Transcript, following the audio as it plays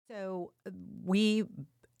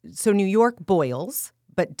So New York boils,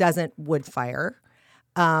 but doesn't wood fire.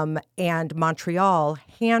 And Montreal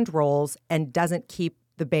hand rolls and doesn't keep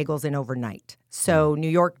the bagels in overnight. So New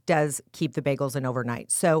York does keep the bagels in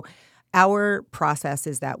overnight. So our process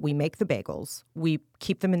is that we make the bagels, we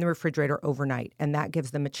keep them in the refrigerator overnight, and that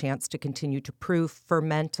gives them a chance to continue to proof,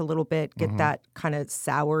 ferment a little bit, get that kind of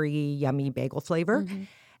soury, yummy bagel flavor.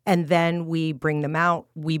 And then we bring them out,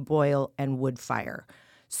 we boil and wood fire.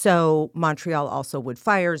 So Montreal also wood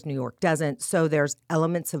fires, New York doesn't. So there's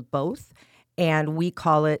elements of both. And we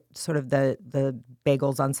call it sort of the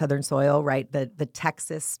bagels on Southern soil, right? The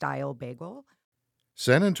Texas-style bagel.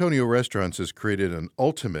 San Antonio Restaurants has created an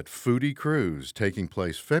ultimate foodie cruise taking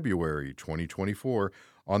place February 2024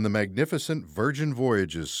 on the magnificent Virgin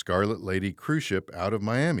Voyages Scarlet Lady cruise ship out of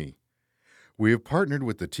Miami. We have partnered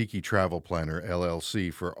with the Tiki Travel Planner,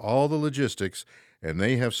 LLC, for all the logistics, and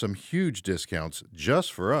they have some huge discounts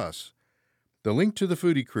just for us. The link to the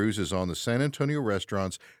foodie cruise is on the San Antonio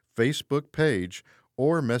Restaurants Facebook page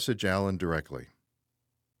or message Alan directly.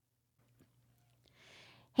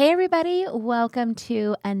 Hey, everybody. Welcome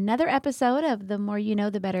to another episode of The More You Know,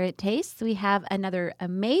 The Better It Tastes. We have another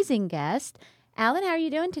amazing guest. Alan, how are you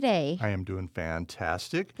doing today? I am doing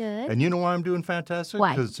fantastic. Good. And you know why I'm doing fantastic?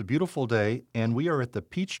 Why? Because it's a beautiful day, and we are at the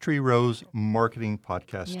Peachtree Rose Marketing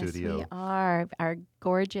Podcast Studio. Yes, we are. Our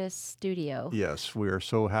gorgeous studio. Yes, we are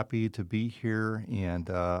so happy to be here. And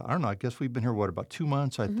I don't know, I guess we've been here, about 2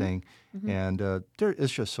 months, I think. And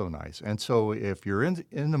it's just so nice. And so if you're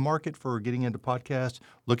in the market for getting into podcasts,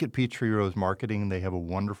 look at Peachtree Rose Marketing. They have a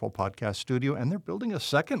wonderful podcast studio, and they're building a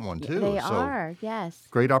second one, too. They are, yes.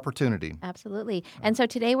 Great opportunity. Absolutely. And so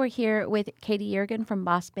today we're here with Katie Yeargan from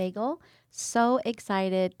Boss Bagel. So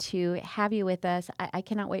excited to have you with us. I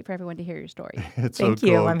cannot wait for everyone to hear your story. Thank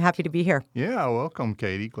you. I'm happy to be here. Yeah, welcome,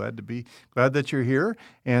 Katie. Glad that you're here.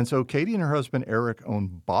 And so Katie and her husband Eric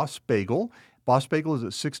own Boss Bagel. Boss Bagel is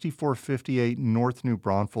at 6458 North New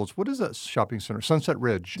Braunfels. What is that shopping center? Sunset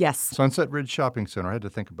Ridge. Yes. Sunset Ridge Shopping Center. I had to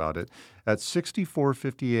think about it. At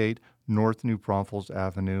 6458 North New Braunfels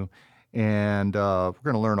Avenue. And we're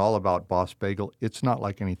going to learn all about Boss Bagel. It's not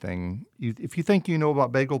like anything. If you think you know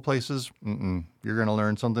about bagel places, you're going to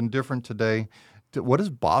learn something different today. What does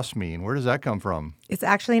BOSS mean? Where does that come from? It's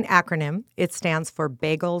actually an acronym. It stands for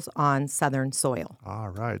Bagels on Southern Soil. All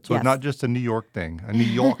right. So not just a New York thing, a New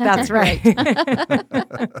York That's right.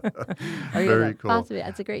 Very cool. Possibly.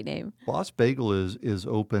 That's a great name. Boss Bagel is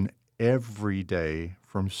open every day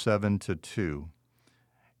from 7 to 2.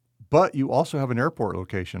 But you also have an airport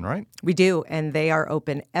location, right? We do, and they are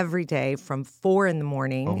open every day from 4 in the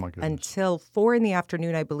morning until 4 in the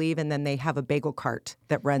afternoon, I believe, and then they have a bagel cart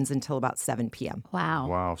that runs until about 7 p.m. Wow.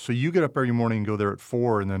 Wow. So you get up every morning and go there at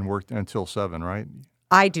 4 and then work until 7, right?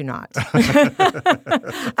 I do not.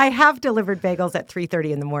 I have delivered bagels at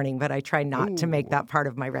 3:30 in the morning, but I try not to make that part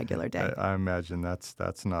of my regular day. I imagine that's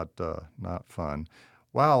not fun.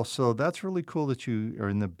 Wow, so that's really cool that you are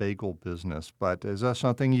in the bagel business. But is that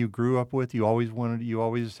something you grew up with? You always were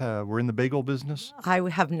in the bagel business? I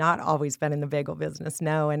have not always been in the bagel business,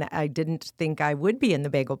 no, and I didn't think I would be in the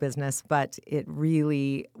bagel business, but it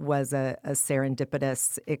really was a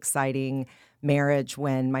serendipitous, exciting marriage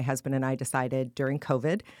when my husband and I decided during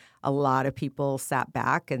COVID. A lot of people sat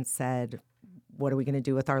back and said, what are we going to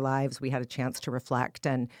do with our lives? We had a chance to reflect,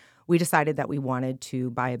 and we decided that we wanted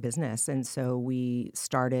to buy a business. And so we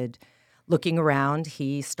started looking around.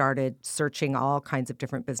 He started searching all kinds of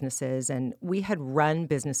different businesses. And we had run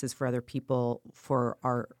businesses for other people for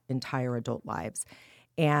our entire adult lives.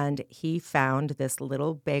 And he found this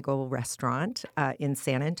little bagel restaurant in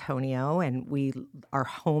San Antonio. And our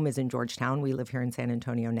home is in Georgetown. We live here in San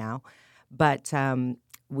Antonio now. But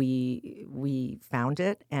we found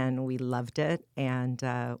it and we loved it, and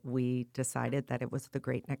we decided that it was the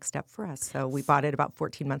great next step for us. So we bought it about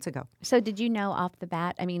 14 months ago. So did you know off the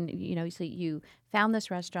bat? I mean, so you found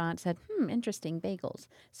this restaurant, said, interesting bagels.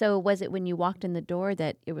 So was it when you walked in the door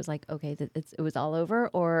that it was like, okay, it was all over,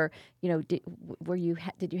 or did you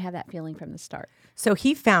have that feeling from the start? So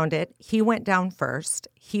he found it. He went down first.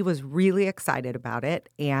 He was really excited about it,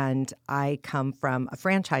 and I come from a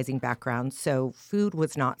franchising background, so food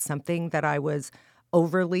was not something that I was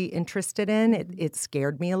overly interested in. It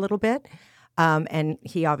scared me a little bit. And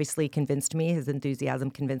he obviously convinced me. His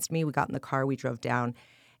enthusiasm convinced me. We got in the car. We drove down.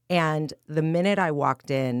 And the minute I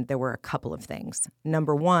walked in, there were a couple of things.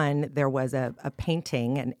 Number one, there was a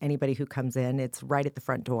painting, and anybody who comes in, it's right at the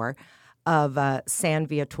front door, of San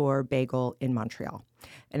Viator Bagel in Montreal.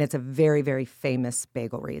 And it's a very, very famous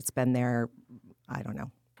bagelry. It's been there, I don't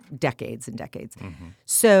know, decades and decades. Mm-hmm.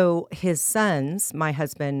 So his sons, my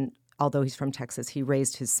husband although he's from Texas, he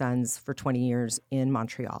raised his sons for 20 years in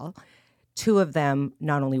Montreal. Two of them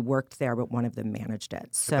not only worked there, but one of them managed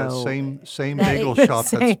it. So that same That bagel is- shop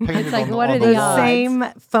same. that's painted It's like, on the, what on are the the the wall. odds? same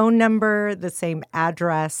phone number, the same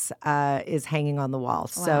address is hanging on the wall.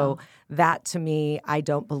 So Wow. that to me, I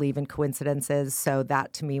don't believe in coincidences. So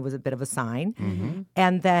that to me was a bit of a sign. Mm-hmm.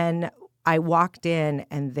 And then I walked in,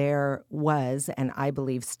 and there was, and I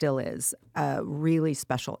believe still is, a really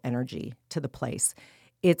special energy to the place.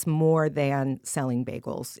 It's more than selling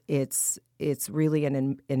bagels. It's really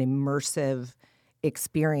an immersive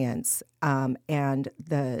experience, and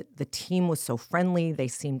the team was so friendly. They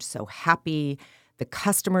seemed so happy. The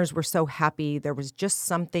customers were so happy. There was just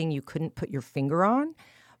something you couldn't put your finger on,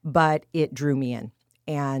 but it drew me in,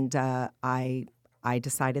 and I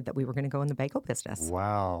decided that we were going to go in the bagel business.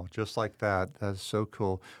 Wow, just like that. That's so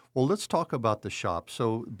cool. Well, let's talk about the shop.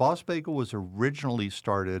 So Boss Bagel was originally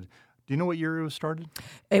started. Do you know what year it was started?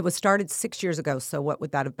 It was started 6 years ago. So what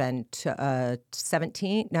would that have been?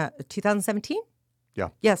 2017? Yeah.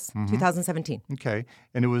 Yes, 2017. Okay.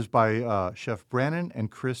 And it was by Chef Brannon and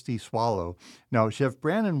Christy Swallow. Now, Chef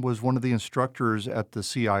Brannon was one of the instructors at the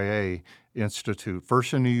CIA Institute,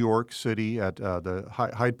 first in New York City at the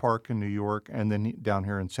Hyde Park in New York, and then down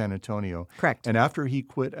here in San Antonio. Correct. And after he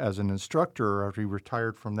quit as an instructor, after he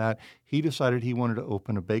retired from that, he decided he wanted to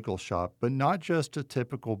open a bagel shop, but not just a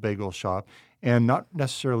typical bagel shop, and not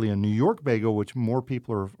necessarily a New York bagel, which more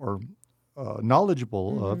people are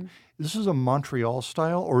knowledgeable of. This is a Montreal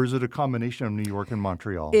style, or is it a combination of New York and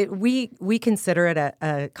Montreal? We consider it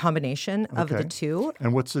a combination of the Okay. two.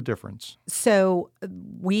 And what's the difference? So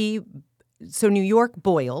New York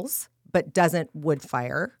boils but doesn't wood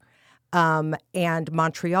fire, and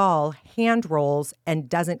Montreal hand rolls and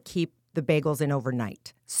doesn't keep the bagels in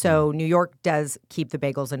overnight. So New York does keep the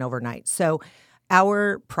bagels in overnight. So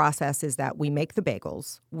our process is that we make the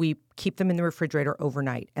bagels, we keep them in the refrigerator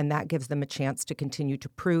overnight, and that gives them a chance to continue to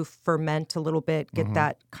proof, ferment a little bit, get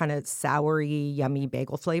that kind of soury, yummy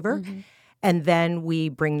bagel flavor. And then we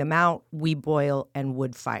bring them out, we boil and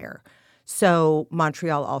wood fire. So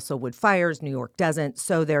Montreal also wood fires, New York doesn't.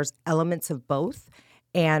 So there's elements of both.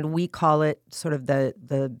 And we call it sort of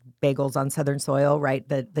the bagels on Southern soil, right?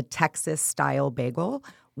 The Texas style bagel.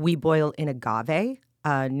 We boil in agave.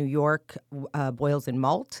 New York boils in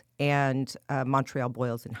malt, and Montreal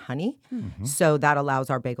boils in honey. So that allows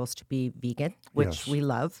our bagels to be vegan, which Yes. we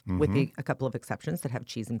love, with a couple of exceptions that have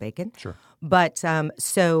cheese and bacon. Sure. But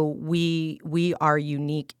so we are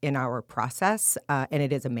unique in our process, and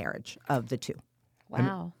it is a marriage of the two.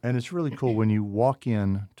 Wow. And it's really cool when you walk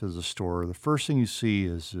in to the store, the first thing you see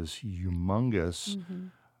is this humongous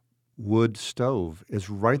wood stove is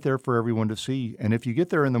right there for everyone to see. And if you get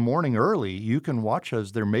there in the morning early, you can watch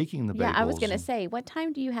as they're making the bagels. Yeah, I was going to say, what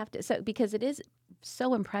time do you have to? So because it is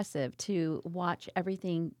so impressive to watch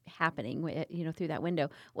everything happening, through that window.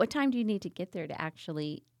 What time do you need to get there to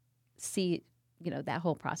actually see, that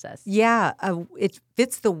whole process? Yeah, if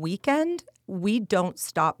it's the weekend, we don't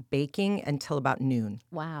stop baking until about noon.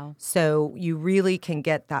 Wow. So you really can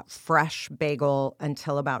get that fresh bagel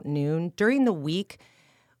until about noon. During the week,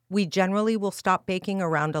 we generally will stop baking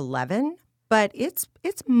around 11, but it's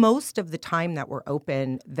most of the time that we're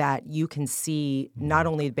open that you can see not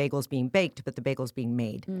only the bagels being baked, but the bagels being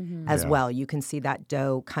made as Yeah. well. You can see that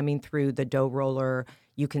dough coming through the dough roller.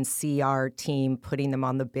 You can see our team putting them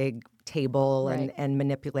on the big table Right. and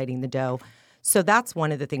manipulating the dough. So that's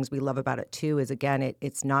one of the things we love about it, too, is, again,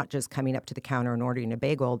 it's not just coming up to the counter and ordering a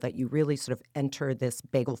bagel, that you really sort of enter this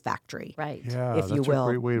bagel factory. Right. Yeah, if you that's will.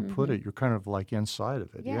 a great way to put it. You're kind of like inside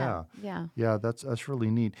of it. Yeah. Yeah, that's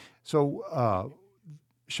really neat. So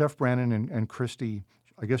Chef Brannon and Christy,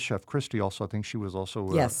 I guess Chef Christy also, I think she was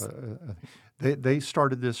also Yes. They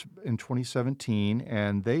started this in 2017,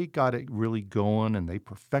 and they got it really going, and they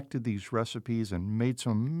perfected these recipes and made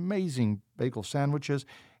some amazing bagel sandwiches.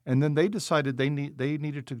 And then they decided they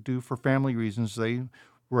needed to do, for family reasons, they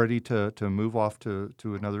were ready to move off to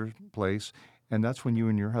another place. And that's when you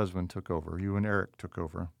and your husband took over. You and Eric took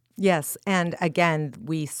over. Yes. And again,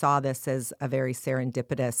 we saw this as a very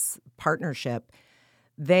serendipitous partnership.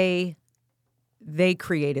 They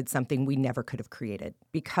created something we never could have created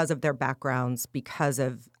because of their backgrounds, because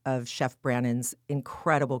of Chef Brannon's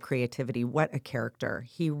incredible creativity. What a character.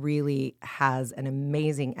 He really has an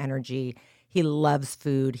amazing energy. He loves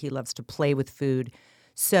food. He loves to play with food.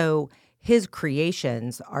 So his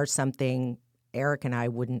creations are something Eric and I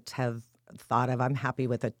wouldn't have thought of. I'm happy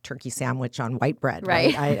with a turkey sandwich on white bread.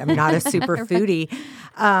 Right. I'm not a super foodie.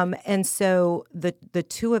 And so the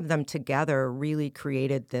two of them together really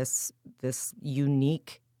created this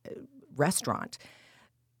unique restaurant.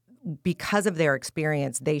 because of their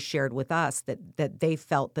experience, they shared with us that they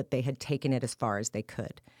felt that they had taken it as far as they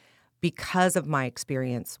could. Because of my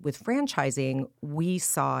experience with franchising, we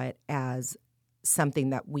saw it as something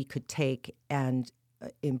that we could take and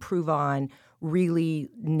improve on, really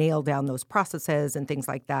nail down those processes and things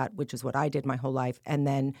like that, which is what I did my whole life, and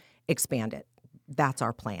then expand it. That's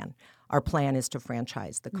our plan. Our plan is to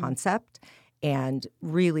franchise the concept and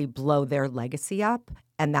really blow their legacy up.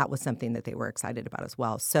 And that was something that they were excited about as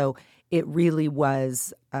well. So it really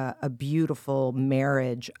was a beautiful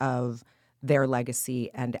marriage of their legacy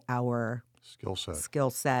and our skill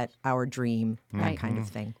set, our dream, that kind of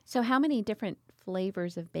thing. So how many different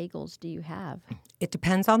flavors of bagels do you have? It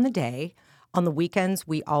depends on the day. On the weekends,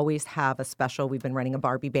 we always have a special. We've been running a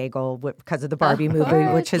Barbie bagel because of the Barbie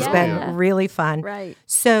movie, which has been really fun. Right.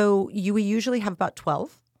 So we usually have about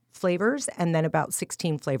 12 flavors and then about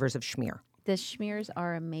 16 flavors of schmear. The schmears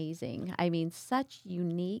are amazing. I mean, such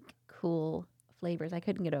unique, cool flavors. I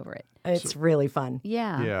couldn't get over it. It's really fun.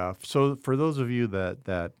 Yeah. Yeah. So for those of you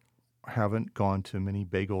that haven't gone to many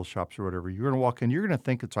bagel shops or whatever, you're going to walk in, you're going to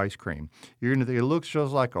think it's ice cream. You're going to think it looks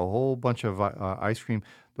just like a whole bunch of ice cream.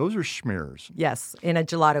 Those are schmears. Yes, in a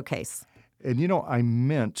gelato case. And, I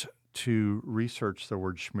meant to research the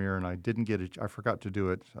word schmear, and I didn't get it. I forgot to do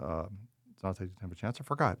it. It's not that I didn't have a chance. I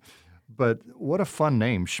forgot. But what a fun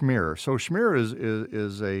name, schmear. So schmear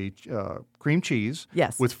is a cream cheese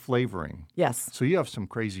with flavoring. Yes. So you have some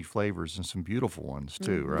crazy flavors and some beautiful ones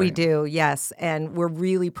too, right? We do, yes. And we're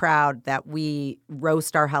really proud that we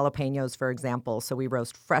roast our jalapenos, for example. So we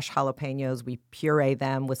roast fresh jalapenos. We puree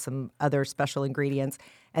them with some other special ingredients.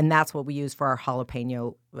 And that's what we use for our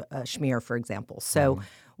jalapeno schmear, for example. So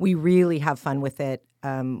we really have fun with it.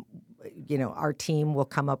 Our team will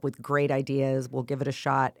come up with great ideas. We'll give it a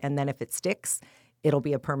shot. And then if it sticks, it'll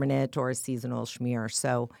be a permanent or a seasonal schmear.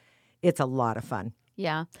 So it's a lot of fun.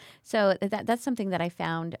 Yeah. So that's something that I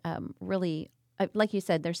found really, like you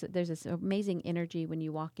said, there's this amazing energy when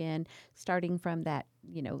you walk in, starting from that,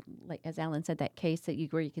 like as Alan said, that case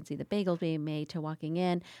where you can see the bagels being made to walking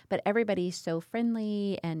in. But everybody's so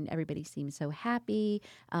friendly and everybody seems so happy.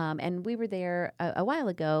 And we were there a while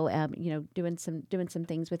ago, doing some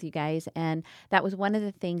things with you guys. And that was one of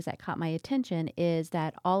the things that caught my attention is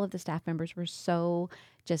that all of the staff members were so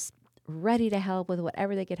just ready to help with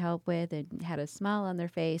whatever they could help with and had a smile on their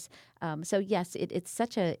face. So yes, it's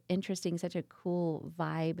such a interesting, such a cool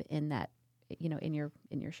vibe in that, in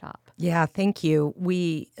your shop. Yeah, thank you.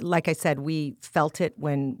 Like I said, we felt it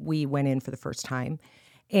when we went in for the first time.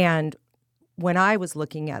 And when I was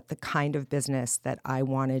looking at the kind of business that I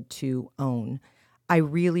wanted to own, I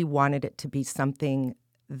really wanted it to be something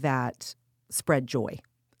that spread joy,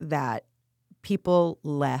 that people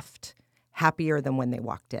left happier than when they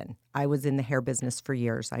walked in. I was in the hair business for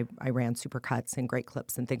years. I ran Supercuts and Great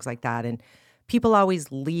Clips and things like that. And people always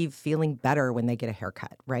leave feeling better when they get a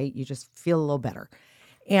haircut, right? You just feel a little better.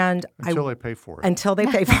 And until they pay for it. Until they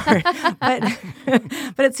pay for it.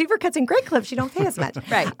 But at Supercuts and Great Clips, you don't pay as much.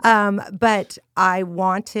 Right. But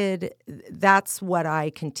that's what I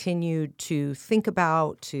continued to think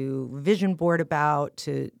about, to vision board about,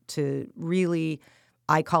 to really,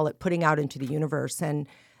 I call it putting out into the universe. And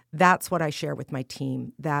that's what I share with my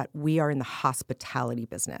team, that we are in the hospitality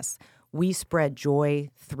business. We spread joy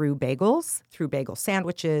through bagels, through bagel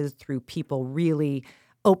sandwiches, through people really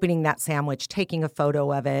opening that sandwich, taking a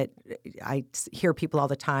photo of it. I hear people all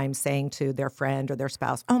the time saying to their friend or their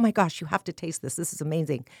spouse, "Oh my gosh, you have to taste this. This is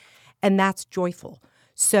amazing." And that's joyful.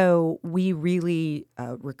 So we really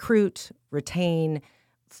recruit, retain,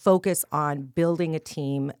 focus on building a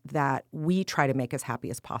team that we try to make as happy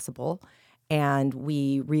as possible. And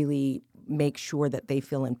we really make sure that they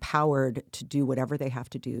feel empowered to do whatever they have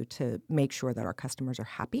to do to make sure that our customers are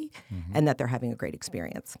happy and that they're having a great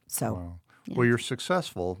experience. So, wow. Well, you're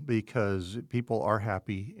successful because people are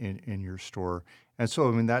happy in your store. And so,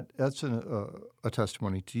 I mean, that's a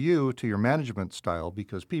testimony to you, to your management style,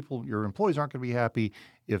 because your employees aren't going to be happy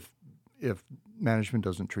if management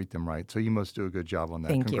doesn't treat them right. So you must do a good job on that.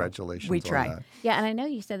 Thank Congratulations you. We try. on that. Yeah, and I know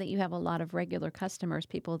you said that you have a lot of regular customers,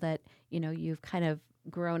 people that, you've kind of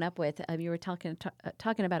grown up with. You were talking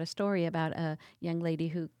about a story about a young lady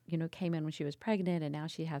who, came in when she was pregnant and now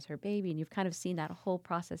she has her baby, and you've kind of seen that whole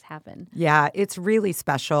process happen. Yeah, it's really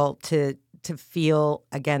special to feel,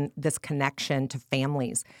 again, this connection to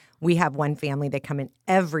families. We have one family, they come in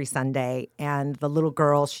every Sunday, and the little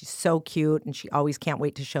girl, she's so cute, and she always can't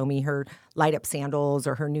wait to show me her light-up sandals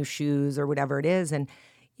or her new shoes or whatever it is. And,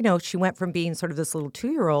 she went from being sort of this little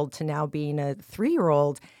 2-year-old to now being a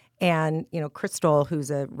 3-year-old. And, Crystal,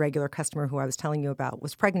 who's a regular customer who I was telling you about,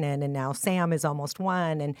 was pregnant, and now Sam is almost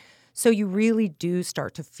 1. And So you really do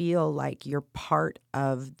start to feel like you're part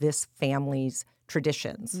of this family's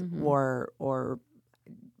traditions or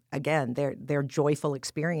again, their joyful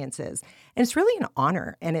experiences. And it's really an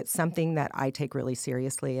honor, and it's something that I take really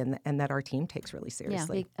seriously and that our team takes really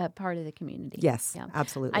seriously. Yeah, part of the community. Yes, Yeah.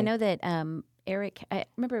 absolutely. I know that Eric, I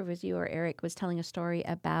remember it was you or Eric, was telling a story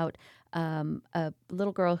about a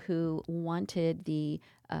little girl who wanted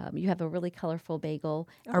you have a really colorful bagel.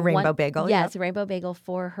 A rainbow bagel, Yes, a rainbow bagel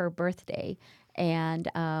for her birthday. And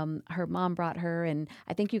her mom brought her, and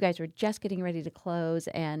I think you guys were just getting ready to close,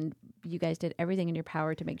 and you guys did everything in your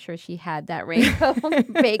power to make sure she had that rainbow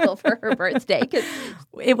bagel for her birthday.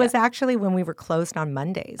 It was actually when we were closed on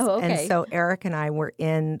Mondays. Oh, okay. And so Eric and I were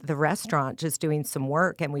in the restaurant just doing some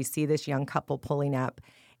work, and we see this young couple pulling up,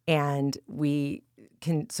 and we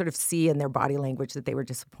can sort of see in their body language that they were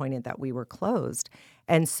disappointed that we were closed.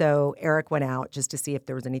 And so Eric went out just to see if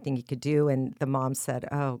there was anything he could do. And the mom said,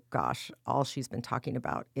 oh, gosh, all she's been talking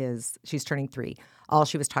about is she's turning 3. All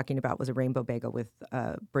she was talking about was a rainbow bagel with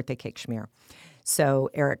birthday cake schmear. So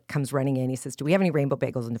Eric comes running in. He says, do we have any rainbow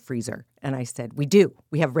bagels in the freezer? And I said, we do.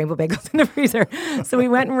 We have rainbow bagels in the freezer. So we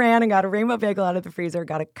went and ran and got a rainbow bagel out of the freezer,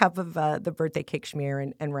 got a cup of the birthday cake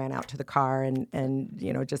schmear and ran out to the car and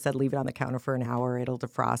just said, leave it on the counter for an hour. It'll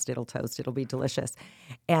defrost. It'll toast. It'll be delicious.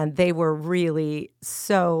 And they were really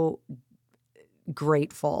so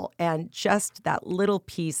grateful, and just that little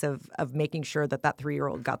piece of making sure that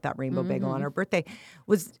 3-year-old got that rainbow bagel on her birthday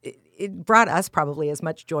it brought us probably as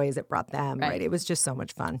much joy as it brought them. Right? It was just so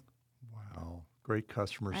much fun. Wow, great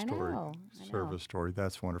customer story, I know. service story.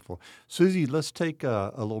 That's wonderful. Susie, let's take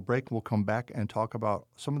a little break. We'll come back and talk about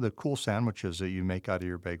some of the cool sandwiches that you make out of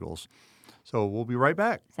your bagels. So we'll be right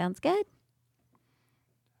back. Sounds good.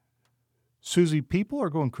 Susie, people are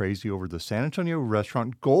going crazy over the San Antonio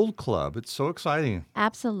restaurant Gold Club. It's so exciting.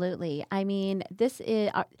 Absolutely. I mean, this is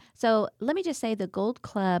so let me just say the Gold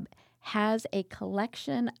Club has a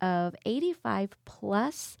collection of 85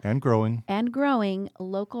 plus And growing.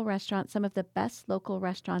 local restaurants, some of the best local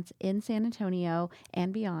restaurants in San Antonio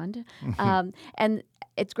and beyond. And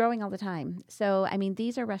it's growing all the time. So, I mean,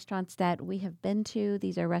 these are restaurants that we have been to.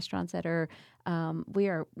 These are restaurants that are we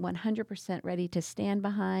are 100% ready to stand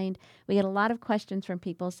behind. We get a lot of questions from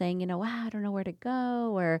people saying, wow, I don't know where to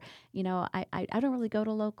go, or, I don't really go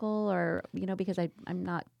to local, or, because I'm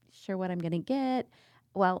not sure what I'm going to get.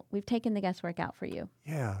 Well, we've taken the guesswork out for you.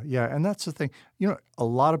 Yeah. And that's the thing. A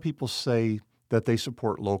lot of people say that they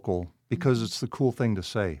support local because it's the cool thing to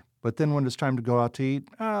say. But then when it's time to go out to eat,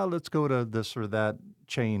 let's go to this or that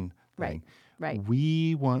chain thing. Right.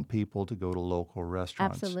 We want people to go to local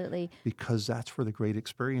restaurants. Absolutely. Because that's where the great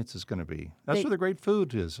experience is going to be. That's where the great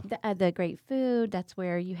food is. The great food, that's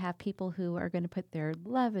where you have people who are going to put their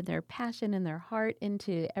love and their passion and their heart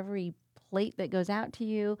into every plate that goes out to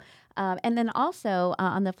you. And then also,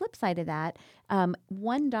 on the flip side of that,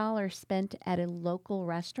 $1 spent at a local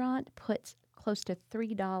restaurant puts close to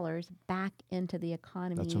 $3 back into the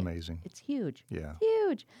economy. That's amazing. It's huge. Yeah.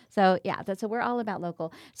 Huge. So, so we're all about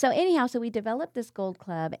local. So anyhow, so we developed this Gold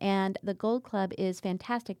Club, and the Gold Club is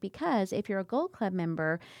fantastic because if you're a Gold Club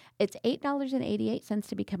member, it's $8.88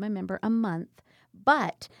 to become a member a month.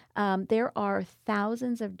 But there are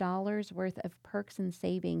thousands of dollars worth of perks and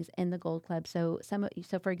savings in the Gold Club. So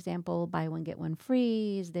for example, buy one get one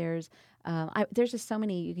free. There's just so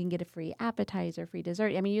many. You can get a free appetizer, free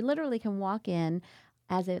dessert. I mean, you literally can walk in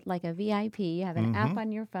as like a VIP. You have an app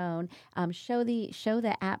on your phone. Show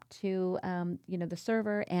the app to the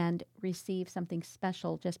server and receive something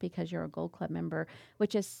special just because you're a Gold Club member,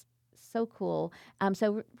 which is so cool.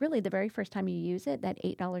 So really, the very first time you use it, that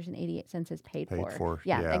 $8.88 is paid for.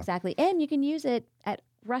 Yeah, exactly. And you can use it at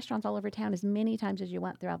restaurants all over town as many times as you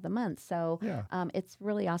want throughout the month. So it's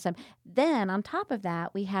really awesome. Then on top of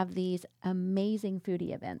that, we have these amazing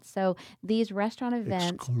foodie events. So these restaurant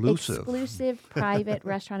events, exclusive private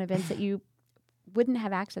restaurant events that you wouldn't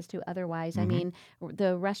have access to otherwise. I mean,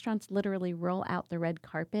 the restaurants literally roll out the red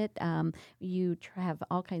carpet. You have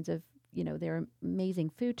all kinds of they're amazing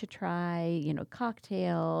food to try,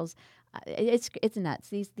 cocktails. It's nuts.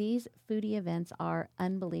 These foodie events are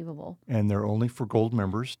unbelievable. And they're only for Gold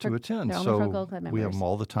members to attend. They're only for Gold Club members. We have them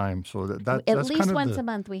all the time. So that's at least kind of once a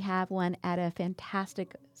month we have one at a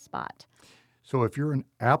fantastic spot. So if you're an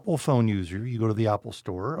Apple phone user, you go to the Apple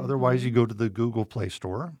Store. Otherwise, you go to the Google Play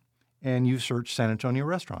Store. and you search San Antonio Yeah,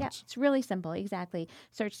 restaurants. it's really simple. Exactly.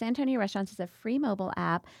 Search San Antonio Restaurants. It's a free mobile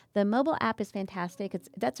app. The mobile app is fantastic.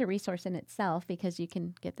 That's a resource in itself because you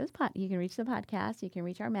can get you can reach the podcast, you can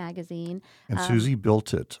reach our magazine. And Susie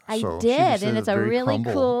built it. I So she did, just and said it's a very really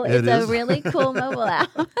humble. cool. It It's a is. really cool mobile app.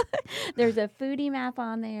 There's a foodie map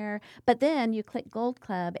on there, but then you click Gold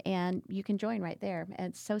Club and you can join right there. And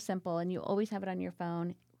it's so simple, and you always have it on your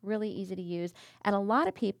phone. Really easy to use. And a lot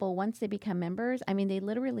of people, once they become members, I mean, they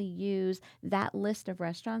literally use that list of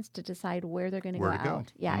restaurants to decide where they're going to go Where to go.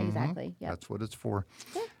 out. Yeah, exactly. Yep. That's what it's for.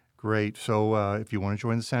 Yeah. Great. So if you want to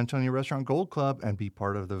join the San Antonio Restaurant Gold Club and be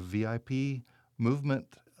part of the VIP movement,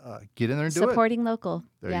 get in there and do it. Supporting local.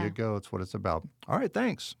 There Yeah. you go. It's what it's about. All right,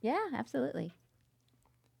 thanks. Yeah, absolutely.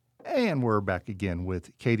 And we're back again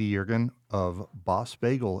with Katie Yeargan of Boss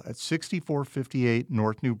Bagel at 6458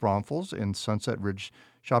 North New Braunfels in Sunset Ridge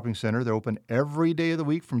Shopping Center. They're open every day of the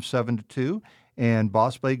week from 7 to 2. And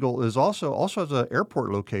Boss Bagel is also has an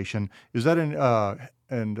airport location. Is that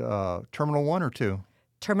in Terminal 1 or 2?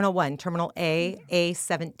 Terminal 1, Terminal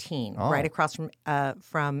A17, Oh. right across from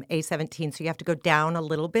A17. So you have to go down a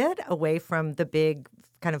little bit away from the big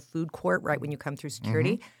kind of food court right when you come through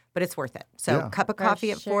security, but it's worth it. So Yeah. cup of For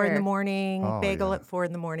coffee at 4 in the sure. morning, Oh, bagel yeah. at 4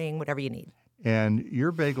 in the morning, whatever you need. And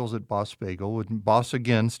your bagels at Boss Bagel, Boss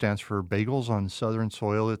again stands for Bagels on Southern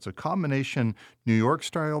Soil. It's a combination New York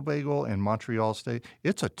style bagel and Montreal state.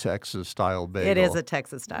 It's a Texas style bagel. It is a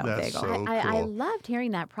Texas style That's bagel. so I cool. loved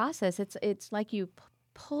hearing that process. It's like you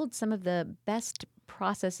pulled some of the best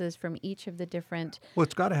processes from each of the different. Well,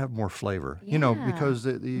 it's got to have more flavor, Yeah. because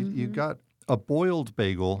you got a boiled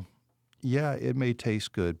bagel. Yeah, it may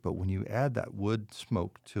taste good, but when you add that wood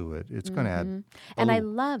smoke to it, it's going to add. And I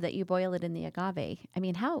love that you boil it in the agave. I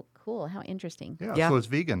mean, how cool, how interesting. Yeah, so it's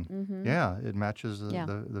vegan. Yeah, it matches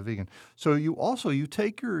the vegan. So you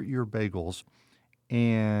take your bagels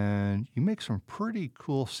and you make some pretty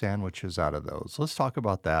cool sandwiches out of those. Let's talk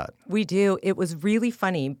about that. We do. It was really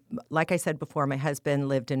funny. Like I said before, my husband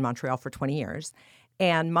lived in Montreal for 20 years.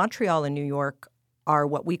 And Montreal and New York are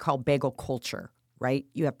what we call bagel culture, right?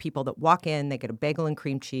 You have people that walk in, they get a bagel and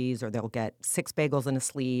cream cheese, or they'll get 6 bagels in a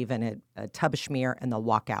sleeve and a tub of schmear, and they'll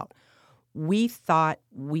walk out. We thought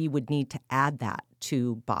we would need to add that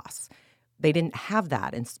to Boss. They didn't have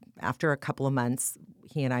that. And after a couple of months,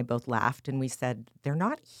 he and I both laughed and we said, they're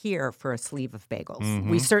not here for a sleeve of bagels.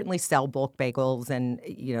 We certainly sell bulk bagels and,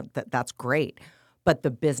 that's great. But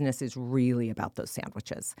the business is really about those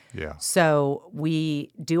sandwiches. Yeah. So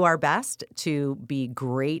we do our best to be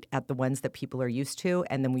great at the ones that people are used to,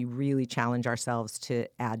 and then we really challenge ourselves to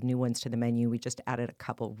add new ones to the menu. We just added a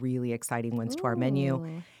couple really exciting ones to our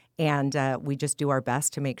menu. And we just do our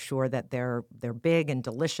best to make sure that they're big and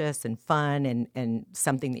delicious and fun and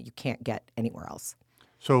something that you can't get anywhere else.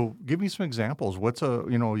 So give me some examples. So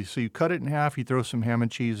you cut it in half, you throw some ham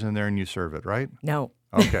and cheese in there, and you serve it, right? No.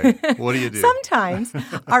 Okay. What do you do? Sometimes.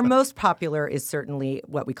 Our most popular is certainly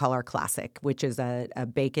what we call our classic, which is a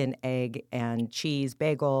bacon, egg, and cheese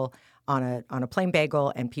bagel on a plain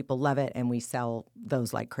bagel, and people love it, and we sell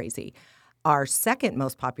those like crazy. Our second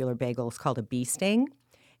most popular bagel is called a bee sting,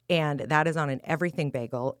 and that is on an everything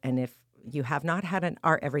bagel. And if you have not had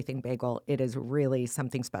our everything bagel, it is really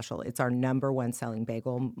something special. It's our number one selling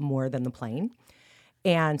bagel, more than the plain.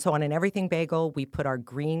 And so on an everything bagel, we put our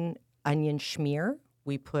green onion schmear,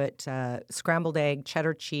 we put scrambled egg,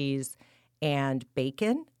 cheddar cheese, and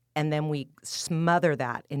bacon, and then we smother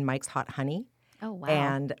that in Mike's Hot Honey. Oh, wow.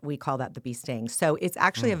 And we call that the bee sting. So it's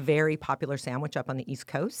actually a very popular sandwich up on the East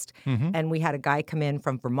Coast. And we had a guy come in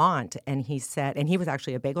from Vermont, and he said, and he was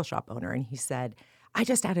actually a bagel shop owner, and he said, I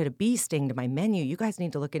just added a bee sting to my menu. You guys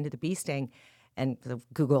need to look into the bee sting. And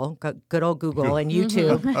Google, good old Google and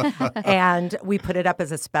YouTube. And we put it up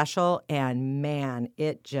as a special, and man,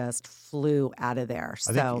 it just flew out of there.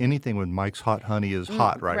 I think anything with Mike's Hot Honey is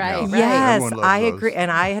hot right now. right. Yes, Everyone loves I those. agree. And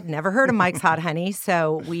I had never heard of Mike's Hot Honey,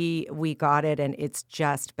 so we got it, and it's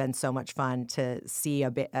just been so much fun to see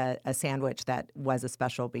a sandwich that was a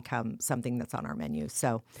special become something that's on our menu.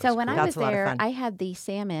 So when I was that's a lot of there, fun. I had the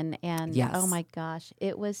salmon, and Yes. oh my gosh,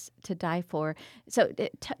 it was to die for. So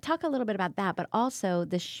talk a little bit about that, but also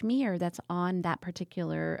the schmear that's on that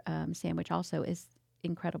particular sandwich also is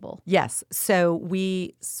incredible. Yes. So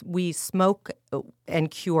we smoke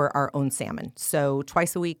and cure our own salmon. So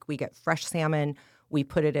twice a week we get fresh salmon. We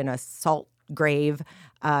put it in a salt grave.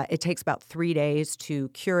 It takes about 3 days to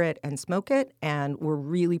cure it and smoke it, and we're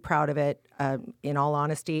really proud of it. In all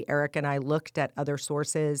honesty, Eric and I looked at other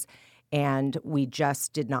sources, and we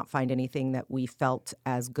just did not find anything that we felt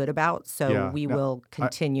as good about. So Yeah. we Now, will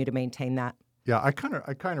continue to maintain that. Yeah, I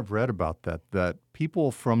kind of read about that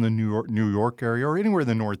people from the New York area or anywhere in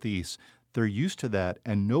the Northeast, they're used to that,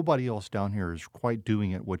 and nobody else down here is quite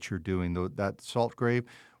doing it what you're doing. That salt grave,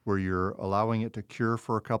 where you're allowing it to cure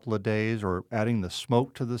for a couple of days, or adding the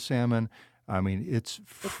smoke to the salmon. I mean, it's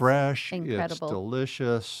fresh, it's incredible.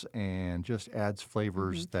 delicious, and just adds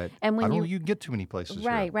flavors that And I when don't think you can get too many places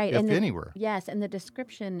here, right, if and anywhere. yes, and the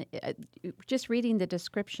description, just reading the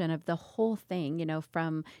description of the whole thing,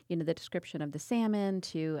 from the description of the salmon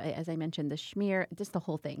to, as I mentioned, the schmear, just the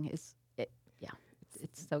whole thing yeah,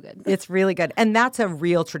 it's so good. It's really good. And that's a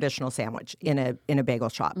real traditional sandwich in a bagel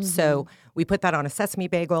shop. So we put that on a sesame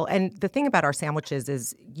bagel. And the thing about our sandwiches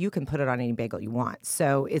is you can put it on any bagel you want.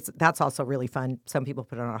 So that's also really fun. Some people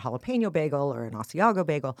put it on a jalapeno bagel or an Asiago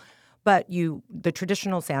bagel. But the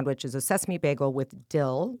traditional sandwich is a sesame bagel with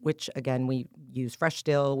dill, which, again, we use fresh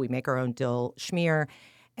dill. We make our own dill schmear.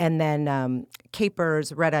 And then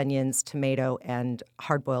capers, red onions, tomato, and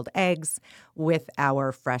hard-boiled eggs with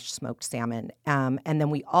our fresh smoked salmon. And then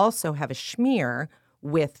we also have a schmear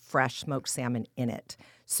with fresh smoked salmon in it.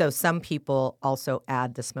 So some people also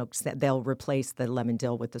add the they'll replace the lemon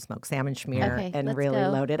dill with the smoked salmon schmear Okay, and let's really go.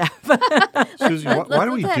 load it up. Susie, why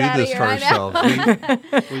do we do let's head outta this to here, I know.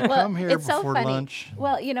 ourselves? We Well, come here it's so before funny. lunch.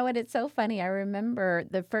 Well, you know what? It's so funny. I remember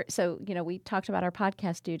the first. So we talked about our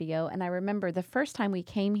podcast studio, and I remember the first time we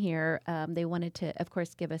came here. They wanted to, of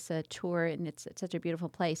course, give us a tour, and it's such a beautiful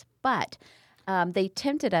place. But they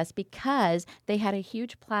tempted us because they had a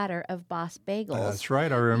huge platter of Boss bagels. That's right.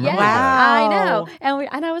 I remember Yes, that. I know. Wow.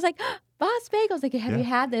 And I was like, Boss bagels. Like, have you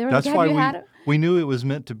had? They were That's like, why have you had 'em? we knew it was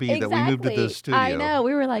meant to be that we moved to Exactly. this studio. I know.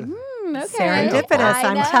 We were like, okay. Serendipitous, I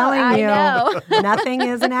I'm know, telling you. I know. Nothing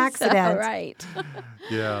is an accident. So, right.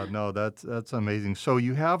 Yeah, no, that's amazing. So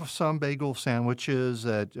you have some bagel sandwiches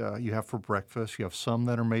that you have for breakfast. You have some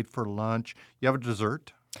that are made for lunch. You have a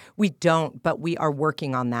dessert. We don't, but we are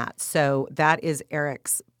working on that. So that is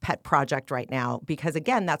Eric's pet project right now because,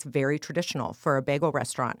 again, that's very traditional for a bagel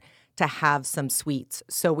restaurant to have some sweets.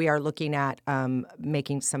 So we are looking at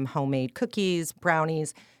making some homemade cookies,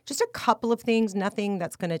 brownies, just a couple of things, nothing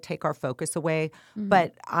that's going to take our focus away.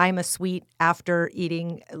 But I'm a sweet after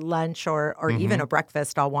eating lunch or even a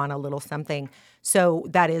breakfast. I'll want a little something. So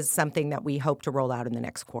that is something that we hope to roll out in the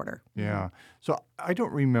next quarter. Yeah. So I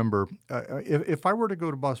don't remember if I were to go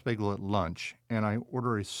to Boss Bagel at lunch and I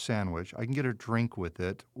order a sandwich, I can get a drink with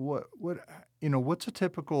it. What's a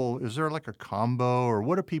typical? Is there like a combo, or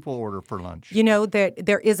what do people order for lunch?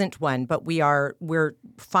 There isn't one, but we're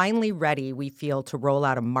finally ready. We feel to roll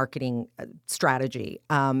out a marketing strategy,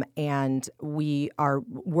 and we are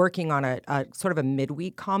working on a sort of a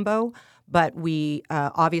midweek combo. But we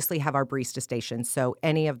obviously have our barista station. So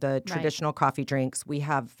any of the traditional coffee drinks, we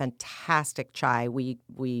have fantastic chai. We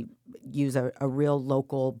use a real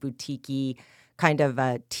local boutique-y kind of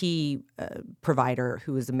a tea provider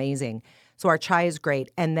who is amazing. So our chai is great.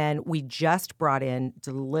 And then we just brought in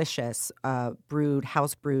delicious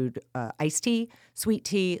house brewed iced tea, sweet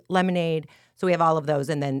tea, lemonade. So we have all of those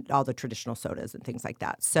and then all the traditional sodas and things like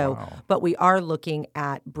that. So, But we are looking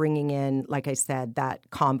at bringing in, like I said,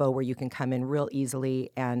 that combo where you can come in real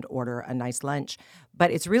easily and order a nice lunch.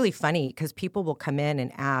 But it's really funny because people will come in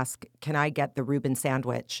and ask, can I get the Reuben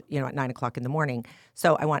sandwich, at 9 o'clock in the morning?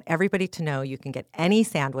 So I want everybody to know you can get any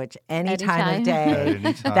sandwich any time of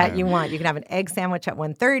day that you want. You can have an egg sandwich at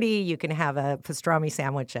 1:30. You can have a pastrami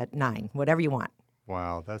sandwich at 9, whatever you want.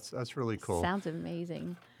 Wow, that's really cool. Sounds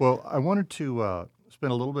amazing. Well, I wanted to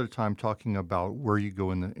spend a little bit of time talking about where you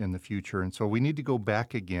go in the future, and so we need to go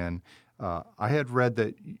back again. I had read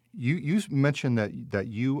that you mentioned that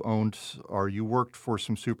you owned or you worked for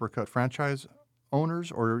some Supercut franchise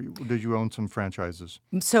owners, or did you own some franchises?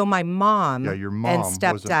 So my mom, your mom and was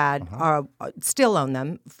stepdad still own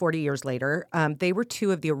them 40 years later. They were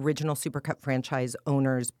two of the original Supercut franchise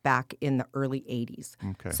owners back in the early 80s.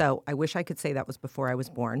 Okay. So I wish I could say that was before I was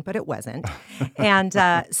born, but it wasn't. And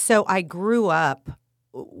so I grew up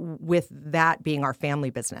with that being our family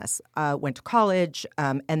business. Went to college,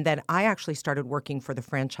 and then I actually started working for the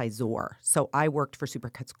franchisor. So I worked for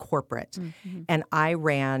Supercuts corporate, and I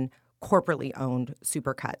ran corporately owned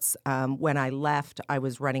Supercuts. When I left, I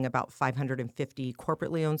was running about 550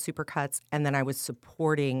 corporately owned Supercuts, and then I was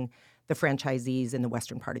supporting the franchisees in the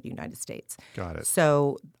western part of the United States. Got it.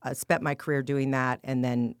 So I spent my career doing that, and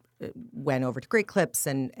then went over to Great Clips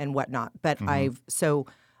and whatnot. But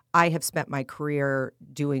I have spent my career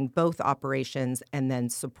doing both operations and then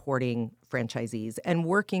supporting franchisees and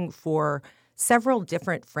working for several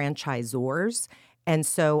different franchisors And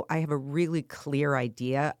so I have a really clear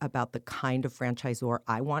idea about the kind of franchisor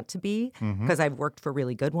I want to be, because I've worked for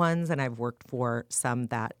really good ones and I've worked for some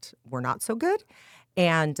that were not so good.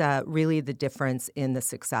 And really the difference in the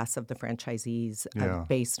success of the franchisees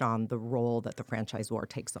based on the role that the franchisor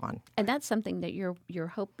takes on. And that's something that you're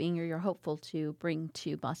hoping or you're hopeful to bring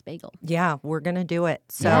to Boss Bagel. Yeah, we're going to do it.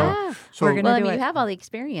 So So- we're going to do it. You have all the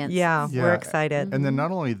experience. Yeah, we're excited. And then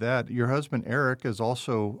not only that, your husband Eric is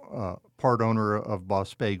also part owner of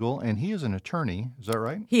Boss Bagel, and he is an attorney. Is that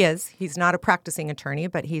right? He is. He's not a practicing attorney,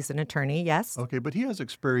 but he's an attorney, yes. Okay, but he has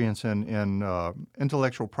experience in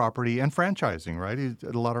intellectual property and franchising, right? He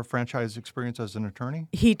had a lot of franchise experience as an attorney?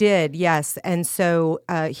 He did, yes. And so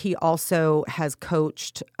he also has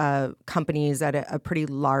coached companies at a pretty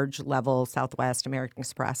large level, Southwest, American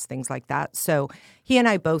Express, things like that. So he and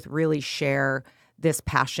I both really share this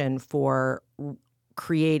passion for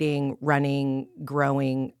creating, running,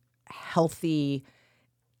 growing healthy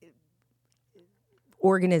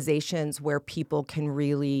organizations where people can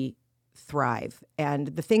really thrive. And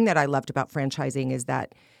the thing that I loved about franchising is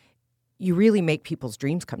that you really make people's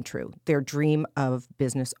dreams come true, their dream of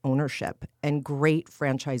business ownership. And great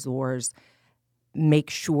franchisors make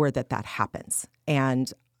sure that that happens.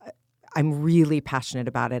 And I'm really passionate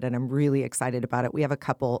about it, and I'm really excited about it. We have a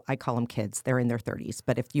couple, I call them kids. They're in their 30s,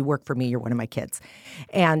 but if you work for me, you're one of my kids.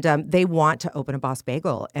 And they want to open a Boss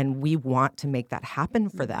Bagel, and we want to make that happen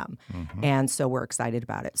for them. And so we're excited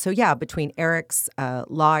about it. So yeah, between Eric's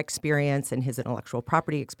law experience and his intellectual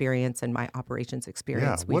property experience and my operations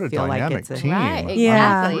experience, what we a feel like dynamic it's team. Right, I mean,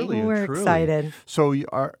 Yeah, exactly. really, we're truly. excited. So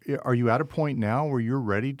are you at a point now where you're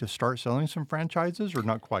ready to start selling some franchises, or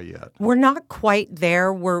not quite yet? We're not quite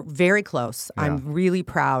there. We're very close. Yeah. I'm really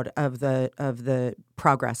proud of the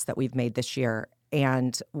progress that we've made this year.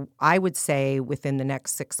 And I would say within the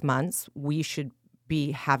next 6 months, we should be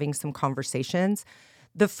having some conversations.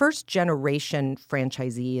 The first generation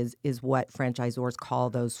franchisee is what franchisors call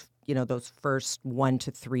those first 1 to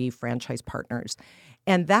 3 franchise partners.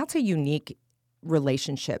 And that's a unique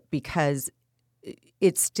relationship because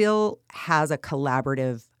it still has a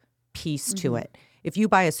collaborative piece to it. If you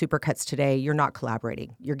buy a Supercuts today, you're not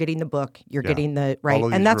collaborating. You're getting the book, you're getting the right,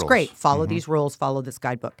 Follow and these that's rules. great. Follow these rules, follow this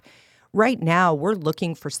guidebook. Right now, we're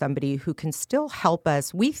looking for somebody who can still help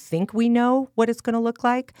us. We think we know what it's going to look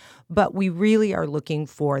like, but we really are looking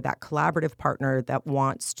for that collaborative partner that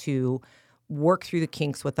wants to work through the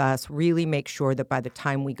kinks with us, really make sure that by the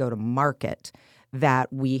time we go to market,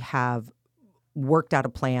 that we have worked out a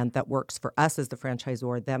plan that works for us as the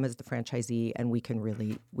franchisor, them as the franchisee, and we can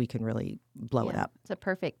really blow it up. It's a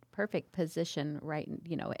perfect position, right?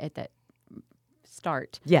 At that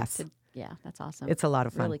start. Yes. Yeah, that's awesome. It's a lot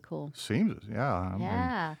of fun. Really cool. Seems, yeah. I mean,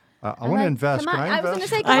 Yeah. I want to invest. Come on. Can I I was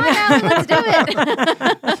invest? going to say, come on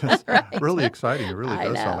now, let's do it. Right. Really exciting. It really I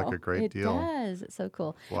does sound like know. a great deal. It does. It's so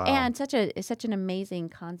cool. Wow. And such an amazing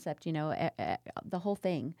concept, the whole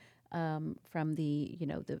thing, from the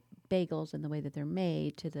bagels and the way that they're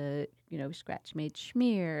made to the, scratch-made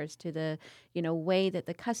schmears to the, way that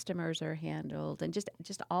the customers are handled, and just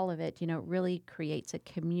all of it, really creates a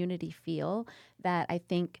community feel that I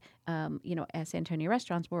think, as San Antonio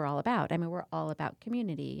restaurants, we're all about. I mean, we're all about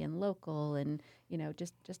community and local and,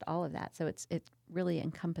 just all of that. So it really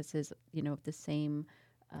encompasses, the same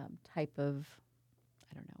type of,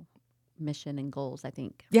 I don't know, mission and goals, I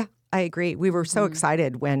think. Yeah, I agree. We were so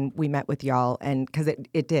excited when we met with y'all, and because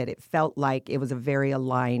it felt like it was a very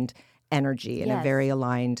aligned energy and a Yes. very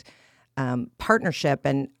aligned partnership.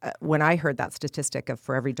 And when I heard that statistic of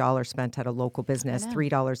for every dollar spent at a local business,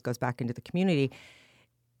 $3 goes back into the community,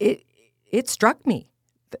 it struck me.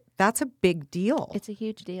 That's a big deal. It's a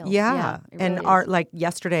huge deal. Yeah. It And really is.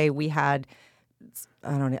 yesterday we had,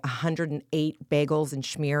 108 bagels and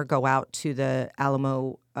schmear go out to the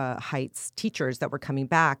Alamo Heights teachers that were coming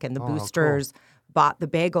back, and the cool. boosters bought the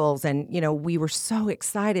bagels, and we were so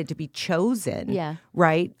excited to be chosen,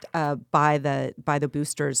 right, by the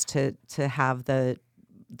boosters to have the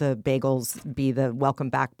bagels be the welcome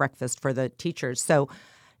back breakfast for the teachers. So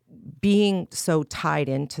being so tied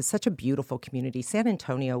into such a beautiful community, San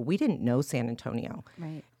Antonio, we didn't know San Antonio.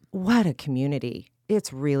 Right. What a community.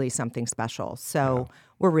 It's really something special. So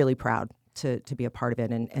we're really proud to be a part of it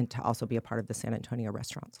and to also be a part of the San Antonio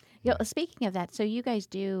restaurants. Speaking of that, so you guys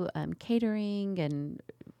do catering and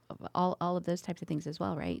all of those types of things as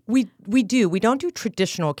well, right? We do. We don't do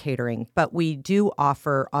traditional catering, but we do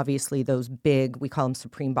offer, obviously, those big, we call them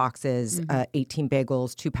supreme boxes, 18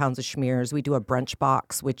 bagels, 2 pounds of schmears. We do a brunch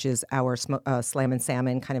box, which is our slam and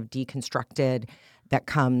salmon kind of deconstructed that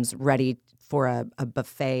comes ready for a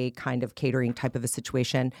buffet kind of catering type of a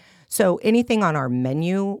situation. So anything on our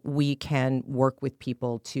menu, we can work with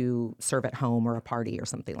people to serve at home or a party or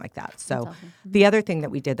something like that. So awesome. the other thing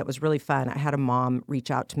that we did that was really fun, I had a mom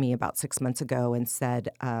reach out to me about 6 months ago and said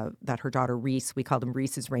that her daughter Reese, we called them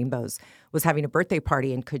Reese's Rainbows, was having a birthday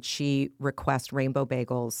party, and could she request rainbow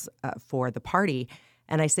bagels for the party?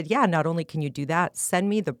 And I said, yeah, not only can you do that, send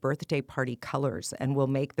me the birthday party colors and we'll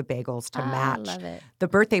make the bagels to match love it. the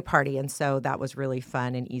birthday party. And so that was really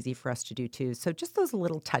fun and easy for us to do too. So just those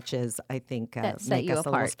little touches, I think, That set make you us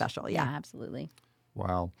apart. a little special. Yeah, absolutely.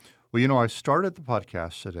 Wow. Well, I started the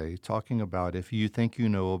podcast today talking about if you think you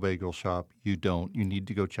know a bagel shop, you don't. You need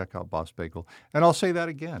to go check out Boss Bagel. And I'll say that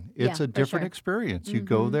again. It's Yeah, a for different sure. experience. You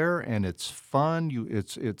go there and it's fun.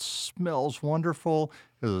 It smells wonderful.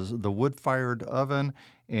 There's the wood-fired oven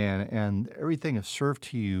and everything is served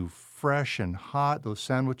to you fresh and hot. Those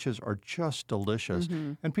sandwiches are just delicious.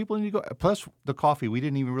 And people need to go. Plus the coffee. We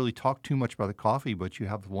didn't even really talk too much about the coffee, but you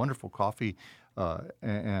have wonderful coffee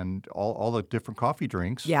and all the different coffee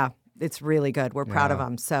drinks. Yeah, it's really good. We're proud of Yeah.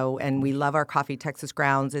 them. So, and we love our coffee. Texas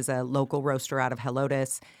Grounds is a local roaster out of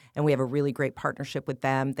Helotes, and we have a really great partnership with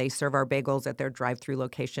them. They serve our bagels at their drive-through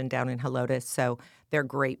location down in Helotes. So they're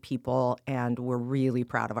great people, and we're really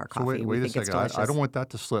proud of our So coffee. wait we a think it's second. delicious. I don't want that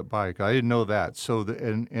to slip by. 'Cause I didn't know that. So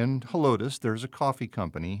in Helotes, there's a coffee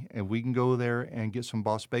company, and we can go there and get some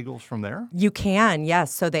Boss Bagels from there? You can,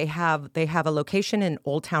 yes. So they have a location in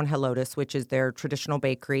Old Town Helotes, which is their traditional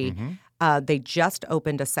bakery. They just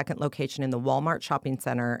opened a second location in the Walmart shopping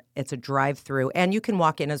center. It's a drive-through, and you can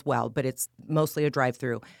walk in as well, but it's mostly a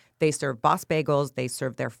drive-through. They serve Boss Bagels. They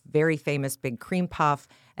serve their very famous big cream puff,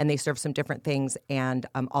 and they serve some different things and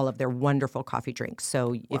all of their wonderful coffee drinks.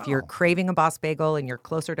 So if you're craving a Boss Bagel and you're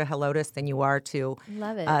closer to Helotes than you are to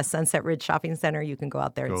Love it. Sunset Ridge Shopping Center, you can go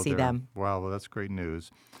out there and Go see there. them. Wow, well, that's great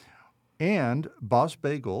news. And Boss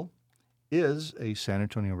Bagel is a San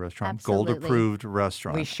Antonio restaurant, Absolutely. gold-approved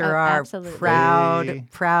restaurant. We sure Oh, are absolutely.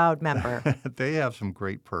 proud member. They have some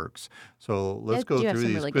great perks. So let's They go do have through some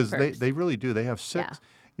these really good because perks. they really do. They have six.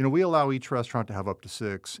 We allow each restaurant to have up to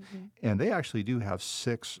 6, and they actually do have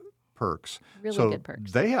 6 perks. Really so good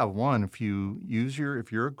perks. They have one. If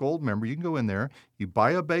you're a gold member, you can go in there. You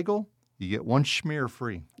buy a bagel, you get 1 schmear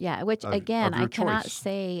free. Yeah, which of again, I your cannot choice.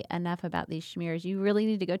 say enough about these schmears. You really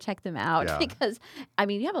need to go check them out Yeah. because,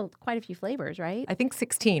 you have quite a few flavors, right? I think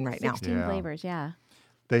 16 right now. 16 Yeah. flavors, yeah.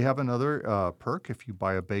 They have another perk. If you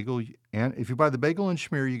buy a bagel, and if you buy the bagel and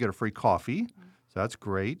schmear, you get a free coffee. So that's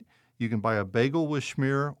great. You can buy a bagel with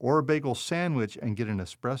schmear or a bagel sandwich and get an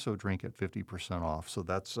espresso drink at 50% off. So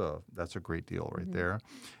that's a great deal right there.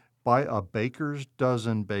 Buy a baker's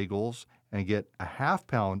dozen bagels and get a half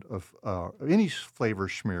pound of any flavor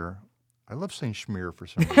schmear. I love saying schmear for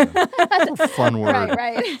some reason. It's a fun word.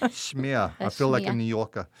 Right. Schmear. A I feel like a schmear. New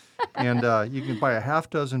Yorker. And you can buy a half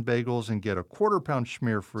dozen bagels and get a quarter-pound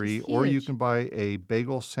schmear free, That's or you huge. can buy a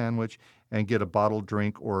bagel sandwich and get a bottled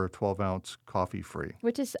drink or a 12-ounce coffee free.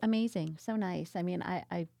 Which is amazing. So nice.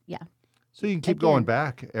 Yeah, So you can keep going Again.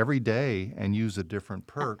 back every day and use a different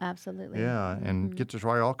perk. absolutely. Yeah, and get to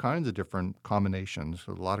try all kinds of different combinations.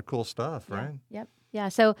 So a lot of cool stuff, Yeah. right? Yep. Yeah.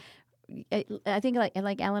 So I think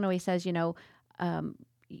like Alan always says,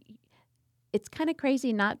 it's kind of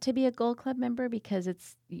crazy not to be a Gold Club member because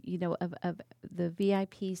it's, of the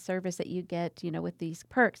VIP service that you get, with these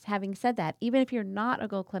perks. Having said that, even if you're not a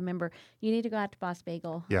Gold Club member, you need to go out to Boss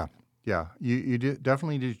Bagel. Yeah. You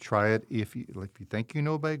definitely need to try it. If you think you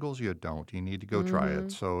know bagels, you don't. You need to go try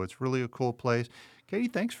it. So it's really a cool place. Katie,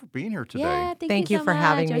 thanks for being here today. Yeah, Thank you so for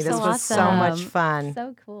having much. me. You're This so was so much awesome. fun.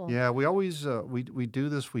 So cool. Yeah, we always we do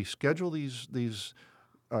this. We schedule these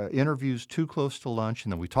interviews too close to lunch,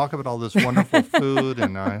 and then we talk about all this wonderful food.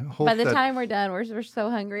 And I hope By the that time we're done, we're so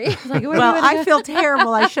hungry. It's like, what Well, are you I feel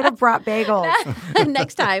terrible. I should have brought bagels.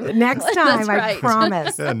 next time. Next time, That's I right.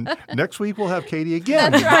 promise. and next week we'll have Katie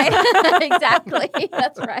again. That's right. Exactly.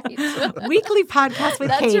 That's right. Weekly podcast with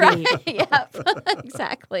That's Katie. right. Yep.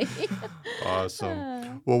 Exactly.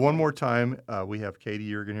 Awesome. Well, one more time, we have Katie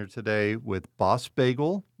Yeargan here today with Boss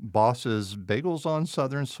Bagel. Boss is Bagels on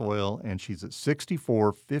Southern Soil, and she's at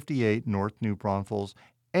 6458 North New Braunfels.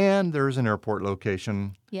 And there's an airport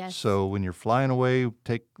location. Yes. So when you're flying away,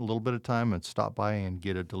 take a little bit of time and stop by and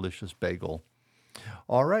get a delicious bagel.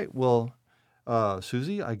 All right. Well,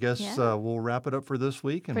 Susie, I guess Yeah. we'll wrap it up for this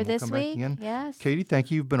week. And For we'll this come back week, again. yes. Katie, thank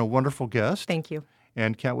you. You've been a wonderful guest. Thank you.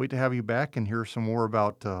 And can't wait to have you back and hear some more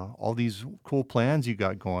about all these cool plans you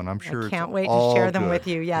got going. I'm sure I can't it's wait to all share them good. with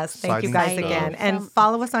you. Yes. Thank you Exciting guys stuff. again. And So-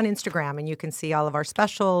 follow us on Instagram, and you can see all of our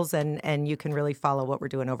specials, and you can really follow what we're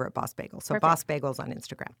doing over at Boss Bagel. So Perfect. Boss Bagels on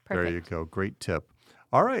Instagram. There Perfect. you go. Great tip.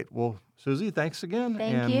 All right. Well, Susie, thanks again.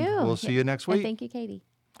 Thank and you. We'll see you next And week. thank you, Katie.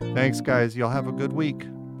 Thanks, guys. Y'all have a good week.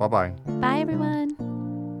 Bye-bye. Bye, everyone.